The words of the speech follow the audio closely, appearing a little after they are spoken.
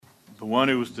The one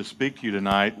who was to speak to you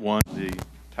tonight won the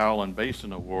Towel and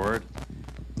Basin Award.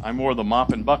 I'm more the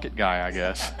mop and bucket guy, I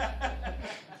guess.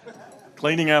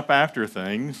 Cleaning up after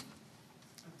things.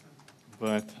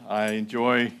 But I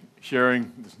enjoy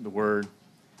sharing the word.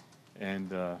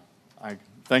 And I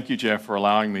thank you, Jeff, for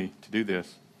allowing me to do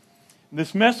this.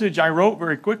 This message I wrote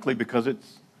very quickly because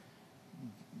it's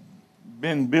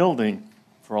been building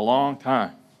for a long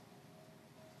time.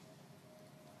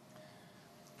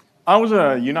 I was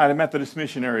a United Methodist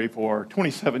missionary for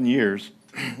 27 years,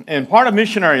 and part of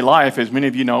missionary life, as many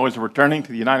of you know, is returning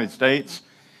to the United States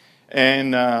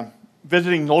and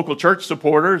visiting local church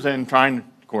supporters and trying,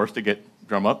 of course, to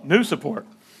drum up new support.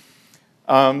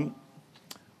 Well,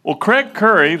 Craig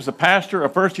Curry is the pastor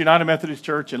of First United Methodist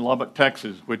Church in Lubbock,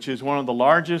 Texas, which is one of the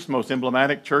largest, most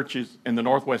emblematic churches in the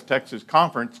Northwest Texas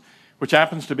Conference, which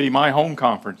happens to be my home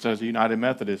conference as a United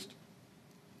Methodist.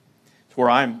 It's where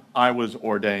I was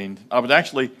ordained. I was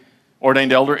actually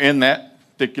ordained elder in that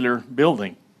particular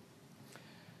building.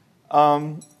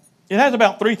 It has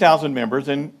about 3,000 members,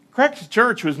 and Craig's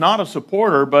church was not a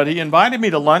supporter, but he invited me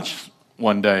to lunch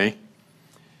one day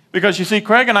because, you see,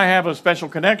 Craig and I have a special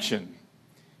connection.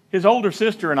 His older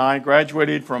sister and I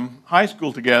graduated from high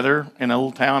school together in a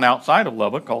little town outside of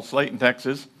Lubbock called Slayton,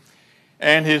 Texas,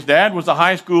 and his dad was a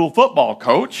high school football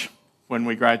coach when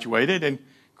we graduated, and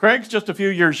Craig's just a few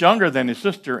years younger than his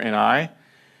sister and I,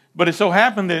 but it so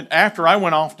happened that after I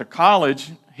went off to college,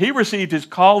 he received his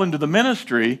call into the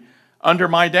ministry under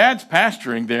my dad's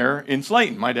pastoring there in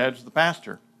Slayton. My dad's the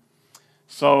pastor.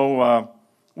 So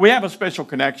we have a special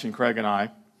connection, Craig and I,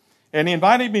 and he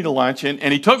invited me to lunch, and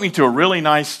he took me to a really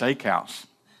nice steakhouse.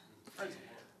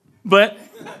 But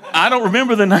I don't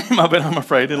remember the name of it, I'm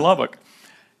afraid, in Lubbock.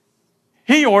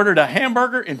 He ordered a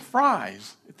hamburger and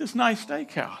fries at this nice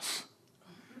steakhouse.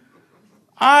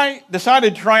 I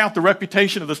decided to try out the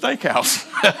reputation of the steakhouse.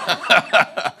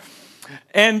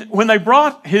 And when they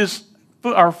brought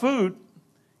our food,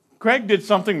 Craig did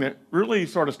something that really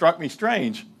sort of struck me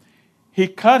strange. He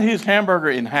cut his hamburger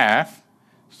in half,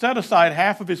 set aside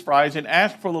half of his fries, and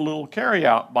asked for the little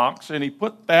carry-out box, and he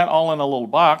put that all in a little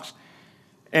box,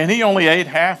 and he only ate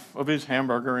half of his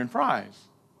hamburger and fries.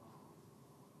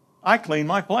 I cleaned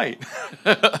my plate,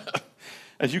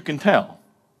 as you can tell.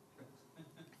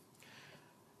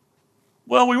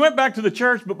 Well, we went back to the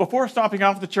church, but before stopping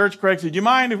off at the church, Craig said, do you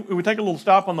mind if we take a little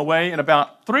stop on the way? And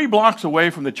about 3 blocks away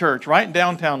from the church, right in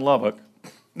downtown Lubbock,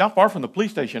 not far from the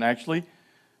police station actually,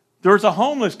 there's a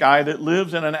homeless guy that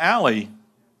lives in an alley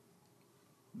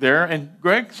there, and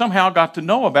Greg somehow got to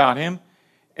know about him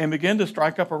and began to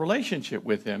strike up a relationship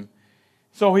with him.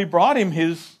 So he brought him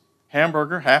his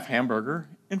hamburger, half hamburger,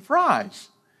 and fries.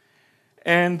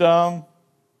 And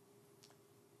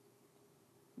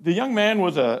the young man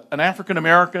was an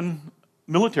African-American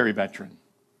military veteran.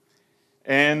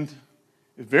 And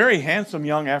a very handsome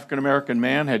young African-American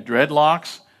man, had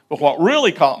dreadlocks. But what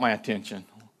really caught my attention,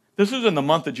 this is in the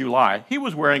month of July, he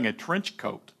was wearing a trench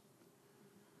coat.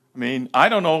 I mean, I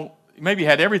don't know, maybe he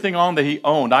had everything on that he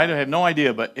owned. I have no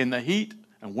idea, but in the heat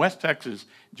in West Texas,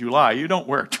 July, you don't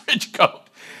wear a trench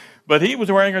coat. But he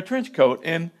was wearing a trench coat.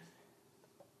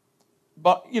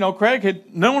 But Craig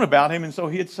had known about him, and so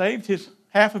he had saved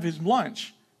half of his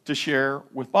lunch to share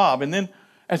with Bob. And then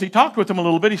as he talked with him a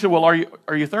little bit, he said, well, are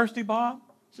you thirsty, Bob?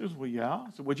 He says, well, yeah. I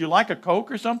said, would you like a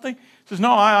Coke or something? He says,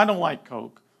 no, I don't like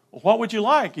Coke. Well, what would you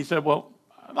like? He said, well,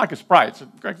 I'd like a Sprite. So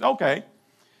Greg said, okay.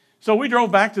 So we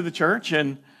drove back to the church,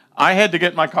 and I had to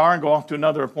get in my car and go off to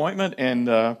another appointment.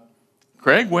 And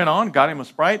Craig went on, got him a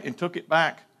Sprite, and took it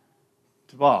back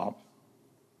to Bob.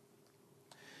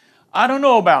 I don't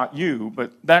know about you,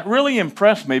 but that really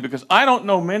impressed me because I don't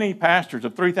know many pastors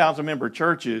of 3,000-member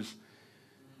churches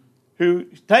who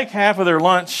take half of their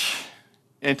lunch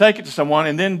and take it to someone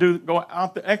and then go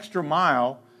out the extra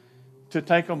mile to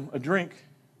take them a drink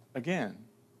again.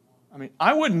 I mean,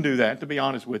 I wouldn't do that, to be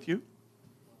honest with you.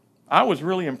 I was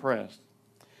really impressed.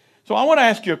 So I want to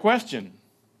ask you a question.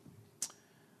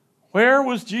 Where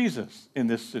was Jesus in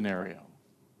this scenario?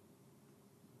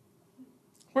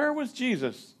 Where was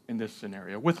Jesus in this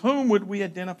scenario? With whom would we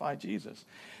identify Jesus?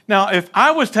 Now, if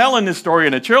I was telling this story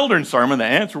in a children's sermon, the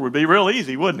answer would be real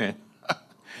easy, wouldn't it?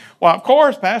 Well, of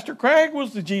course, Pastor Craig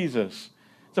was the Jesus.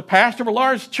 He's a pastor of a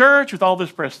large church with all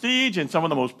this prestige and some of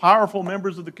the most powerful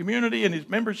members of the community in his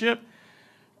membership.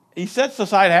 He sets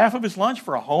aside half of his lunch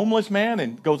for a homeless man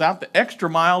and goes out the extra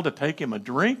mile to take him a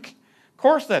drink. Of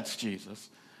course, that's Jesus.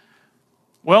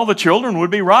 Well, the children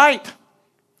would be right.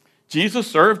 Jesus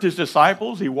served his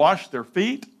disciples. He washed their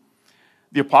feet.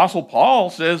 The Apostle Paul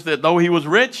says that though he was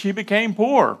rich, he became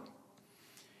poor.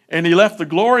 And he left the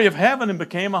glory of heaven and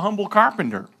became a humble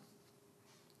carpenter.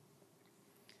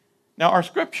 Now, our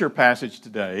scripture passage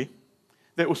today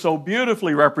that was so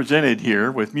beautifully represented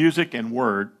here with music and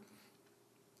word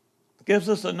gives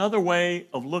us another way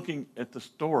of looking at the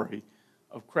story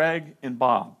of Craig and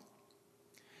Bob.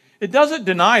 It doesn't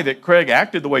deny that Craig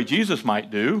acted the way Jesus might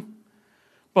do,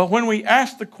 but when we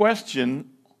ask the question,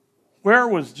 where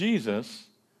was Jesus?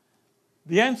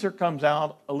 The answer comes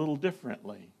out a little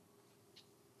differently.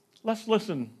 Let's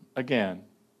listen again.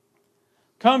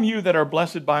 Come, you that are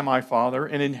blessed by my Father,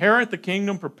 and inherit the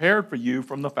kingdom prepared for you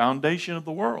from the foundation of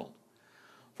the world.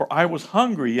 For I was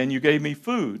hungry, and you gave me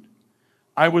food.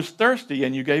 I was thirsty,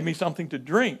 and you gave me something to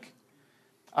drink.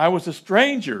 I was a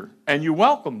stranger, and you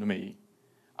welcomed me.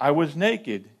 I was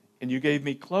naked, and you gave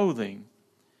me clothing.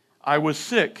 I was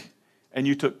sick, and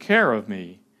you took care of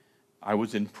me. I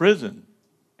was in prison,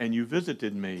 and you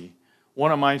visited me.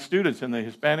 One of my students in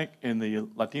the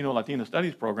Latino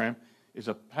Studies program is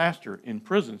a pastor in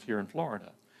prisons here in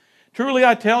Florida. Truly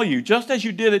I tell you, just as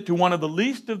you did it to one of the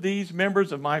least of these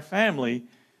members of my family,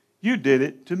 you did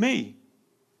it to me.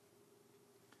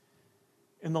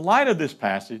 In the light of this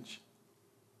passage,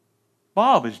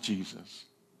 Bob is Jesus.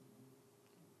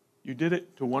 You did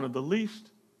it to one of the least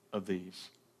of these.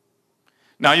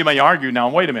 Now you may argue,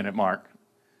 wait a minute, Mark.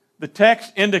 The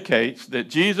text indicates that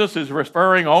Jesus is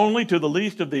referring only to the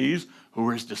least of these who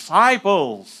are his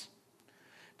disciples.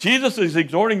 Jesus is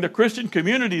exhorting the Christian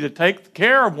community to take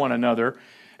care of one another,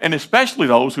 and especially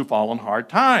those who fall in hard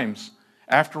times.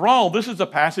 After all, this is a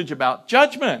passage about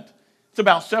judgment. It's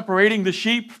about separating the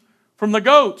sheep from the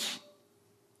goats,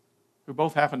 who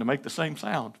both happen to make the same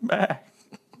sound.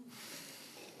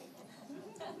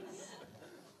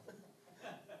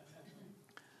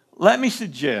 Let me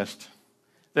suggest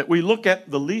that we look at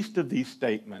the least of these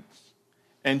statements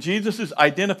and Jesus'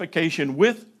 identification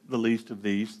with the least of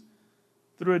these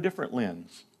through a different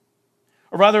lens.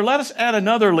 Or rather, let us add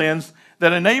another lens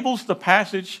that enables the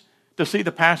passage to see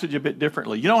the passage a bit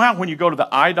differently. You know how when you go to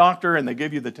the eye doctor and they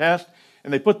give you the test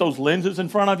and they put those lenses in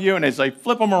front of you, and as they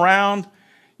flip them around,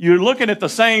 you're looking at the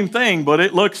same thing, but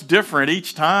it looks different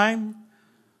each time?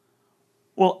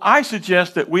 Well, I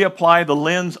suggest that we apply the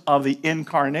lens of the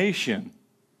incarnation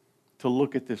to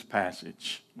look at this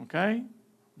passage, okay?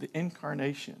 The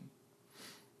incarnation.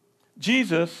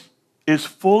 Jesus is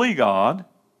fully God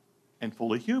and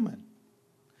fully human.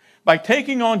 By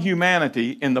taking on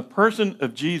humanity in the person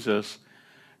of Jesus,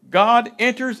 God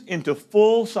enters into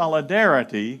full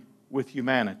solidarity with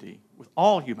humanity, with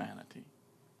all humanity,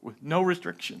 with no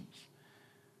restrictions.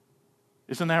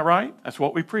 Isn't that right? That's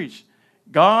what we preach.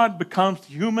 God becomes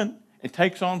human and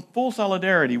takes on full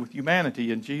solidarity with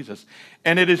humanity in Jesus.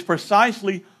 And it is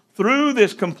precisely through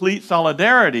this complete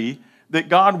solidarity that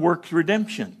God works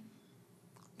redemption.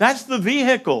 That's the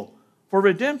vehicle for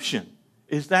redemption,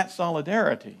 is that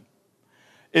solidarity.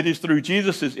 It is through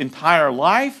Jesus' entire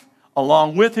life,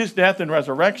 along with his death and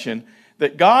resurrection,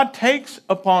 that God takes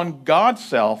upon God's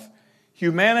self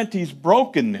humanity's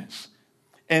brokenness,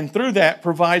 and through that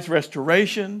provides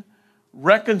restoration,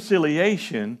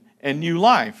 reconciliation, and new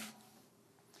life.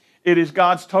 It is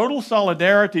God's total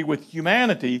solidarity with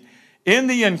humanity in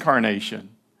the incarnation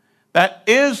that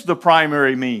is the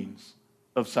primary means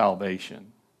of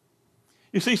salvation.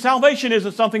 You see, salvation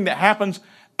isn't something that happens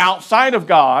outside of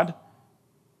God.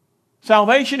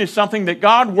 Salvation is something that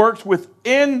God works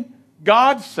within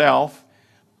God's self,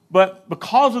 but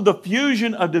because of the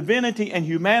fusion of divinity and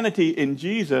humanity in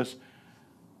Jesus,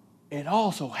 it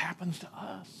also happens to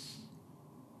us.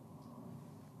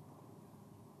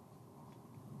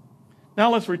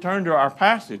 Now let's return to our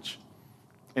passage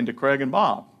into Craig and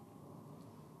Bob.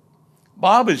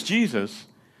 Bob is Jesus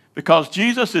because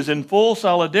Jesus is in full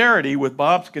solidarity with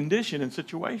Bob's condition and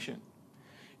situation.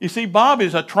 You see, Bob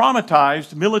is a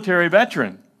traumatized military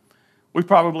veteran. We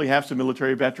probably have some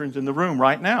military veterans in the room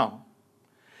right now.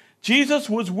 Jesus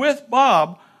was with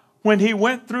Bob when he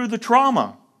went through the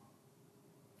trauma.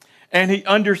 And he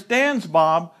understands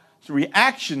Bob's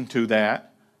reaction to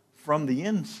that from the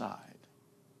inside.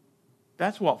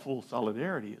 That's what full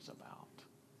solidarity is about.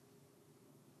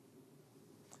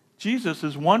 Jesus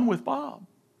is one with Bob.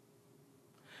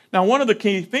 Now, one of the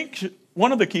key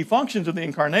functions of the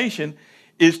incarnation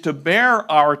is to bear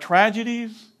our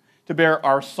tragedies, to bear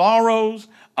our sorrows,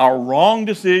 our wrong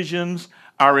decisions,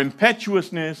 our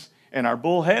impetuousness, and our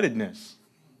bullheadedness.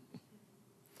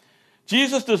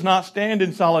 Jesus does not stand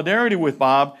in solidarity with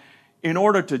Bob in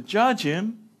order to judge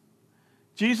him.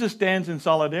 Jesus stands in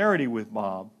solidarity with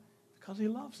Bob because he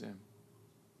loves him.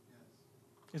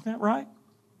 Isn't that right?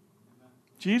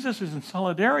 Jesus is in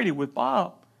solidarity with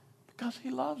Bob because he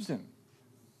loves him.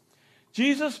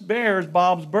 Jesus bears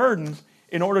Bob's burdens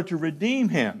in order to redeem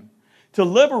him, to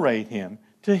liberate him,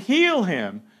 to heal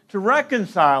him, to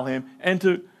reconcile him, and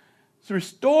to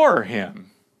restore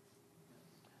him.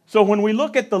 So when we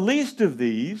look at the least of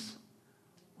these,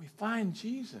 we find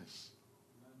Jesus.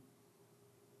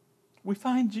 We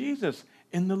find Jesus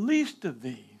in the least of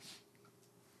these.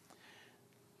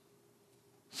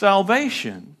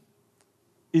 Salvation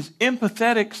is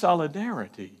empathetic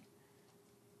solidarity,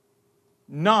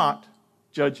 not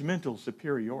judgmental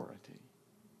superiority.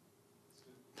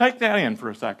 Take that in for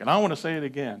a second. I want to say it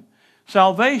again.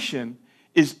 Salvation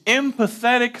is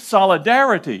empathetic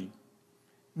solidarity,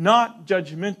 not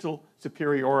judgmental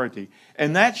superiority.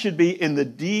 And that should be in the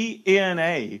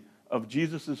DNA of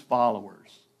Jesus' followers.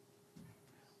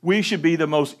 We should be the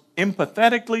most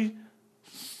empathetically,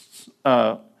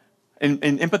 in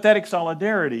empathetic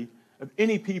solidarity of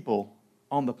any people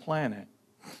on the planet.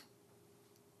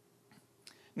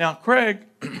 Now, Craig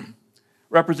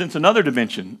represents another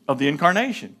dimension of the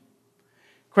incarnation.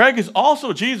 Craig is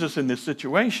also Jesus in this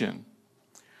situation.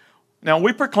 Now,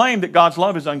 we proclaim that God's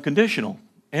love is unconditional,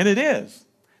 and it is.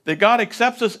 That God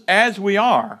accepts us as we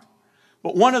are.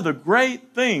 But one of the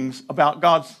great things about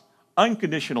God's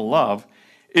unconditional love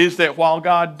is that while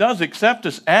God does accept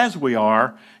us as we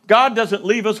are, God doesn't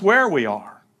leave us where we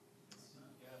are.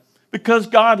 Because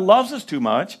God loves us too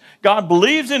much. God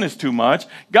believes in us too much.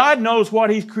 God knows what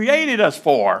He's created us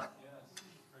for.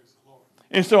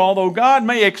 And so although God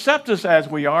may accept us as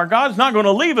we are, God's not going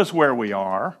to leave us where we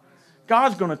are.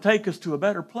 God's going to take us to a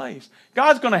better place.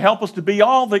 God's going to help us to be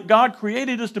all that God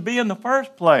created us to be in the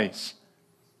first place.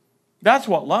 That's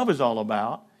what love is all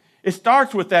about. It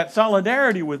starts with that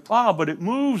solidarity with Bob, but it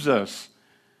moves us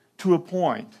to a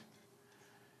point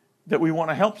that we want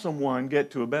to help someone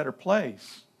get to a better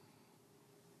place.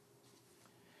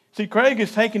 See, Craig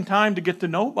has taken time to get to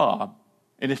know Bob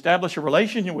and establish a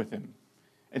relationship with him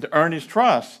and to earn his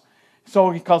trust.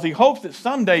 So, because he hopes that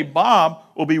someday Bob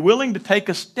will be willing to take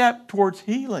a step towards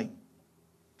healing.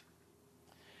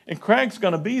 And Craig's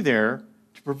going to be there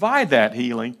to provide that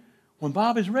healing when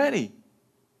Bob is ready.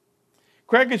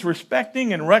 Craig is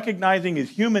respecting and recognizing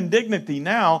his human dignity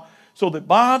now so that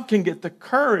Bob can get the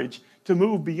courage to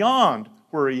move beyond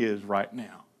where he is right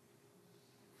now.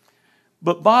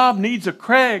 But Bob needs a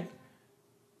Craig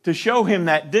to show him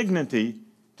that dignity,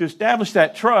 to establish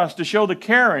that trust, to show the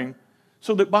caring,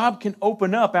 so that Bob can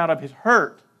open up out of his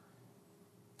hurt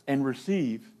and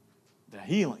receive the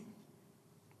healing.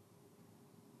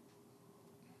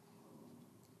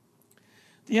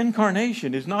 The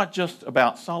incarnation is not just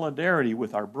about solidarity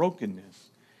with our brokenness.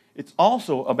 It's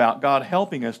also about God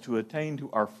helping us to attain to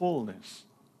our fullness.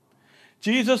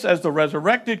 Jesus, as the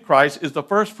resurrected Christ, is the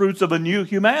first fruits of a new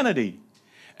humanity.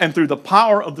 And through the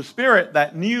power of the Spirit,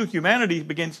 that new humanity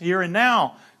begins here and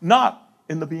now, not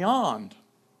in the beyond.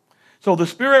 So the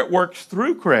Spirit works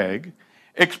through Craig,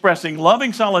 expressing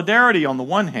loving solidarity on the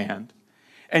one hand,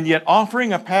 and yet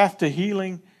offering a path to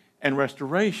healing and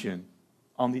restoration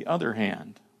on the other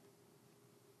hand.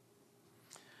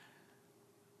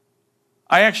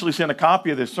 I actually sent a copy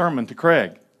of this sermon to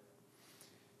Craig,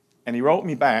 and he wrote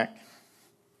me back,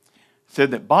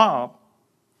 said that Bob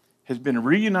has been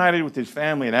reunited with his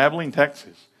family in Abilene,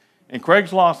 Texas, and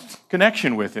Craig's lost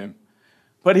connection with him,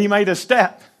 but he made a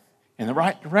step in the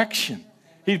right direction.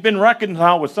 He's been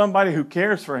reconciled with somebody who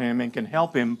cares for him and can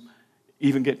help him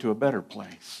even get to a better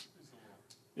place.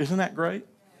 Isn't that great?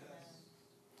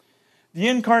 The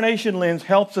incarnation lens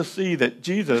helps us see that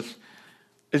Jesus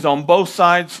is on both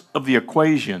sides of the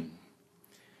equation.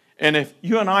 And if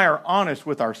you and I are honest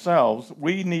with ourselves,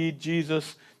 we need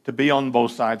Jesus to be on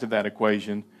both sides of that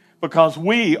equation because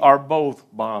we are both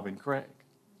Bob and Craig.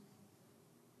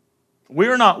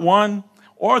 We're not one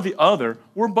or the other.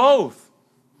 We're both.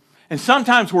 And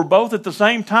sometimes we're both at the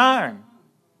same time.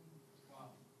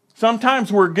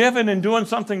 Sometimes we're giving and doing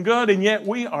something good, and yet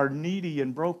we are needy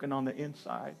and broken on the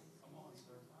inside.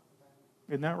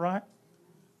 Isn't that right?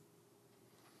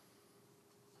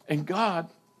 And God,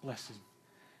 bless Him,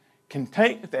 can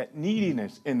take that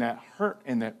neediness and that hurt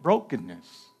and that brokenness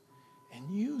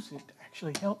and use it to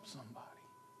actually help somebody.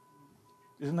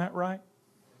 Isn't that right?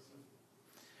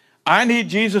 I need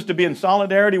Jesus to be in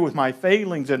solidarity with my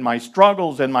failings and my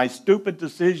struggles and my stupid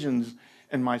decisions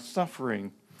and my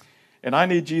suffering. And I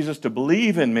need Jesus to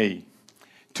believe in me,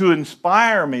 to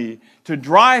inspire me, to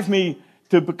drive me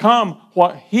to become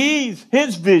what His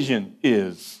vision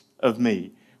is of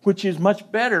me, which is much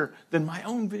better than my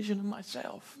own vision of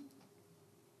myself.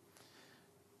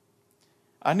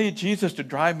 I need Jesus to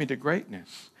drive me to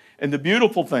greatness. And the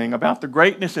beautiful thing about the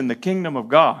greatness in the kingdom of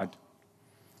God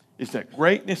is that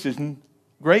greatness in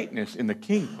the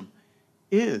kingdom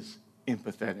is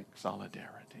empathetic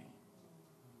solidarity.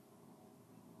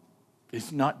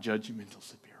 is not judgmental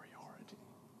superiority.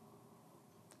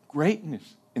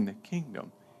 Greatness in the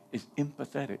kingdom is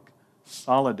empathetic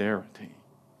solidarity.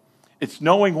 It's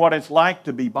knowing what it's like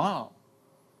to be Bob,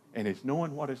 and it's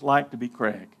knowing what it's like to be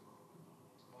Craig.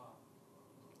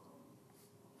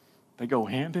 They go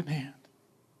hand in hand.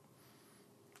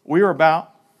 We are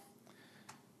about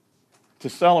to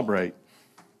celebrate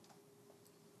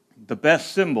the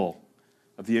best symbol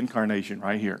of the incarnation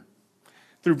right here.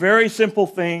 Through very simple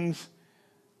things,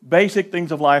 basic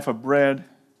things of life of bread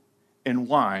and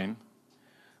wine,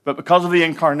 but because of the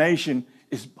incarnation,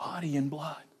 is body and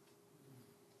blood.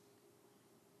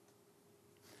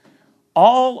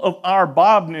 All of our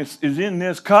Bobness is in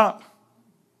this cup.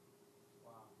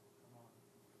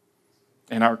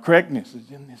 And our Craigness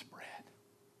is in this bread.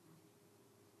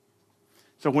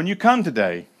 So when you come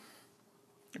today,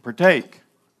 partake.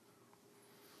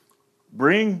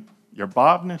 Bring your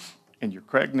Bobness and your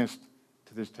Craigness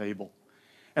to this table.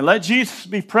 And let Jesus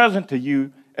be present to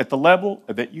you at the level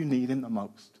that you need him the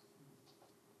most.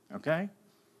 Okay?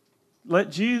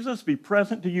 Let Jesus be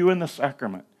present to you in the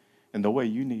sacrament in the way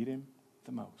you need him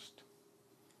the most.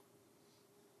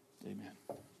 Amen.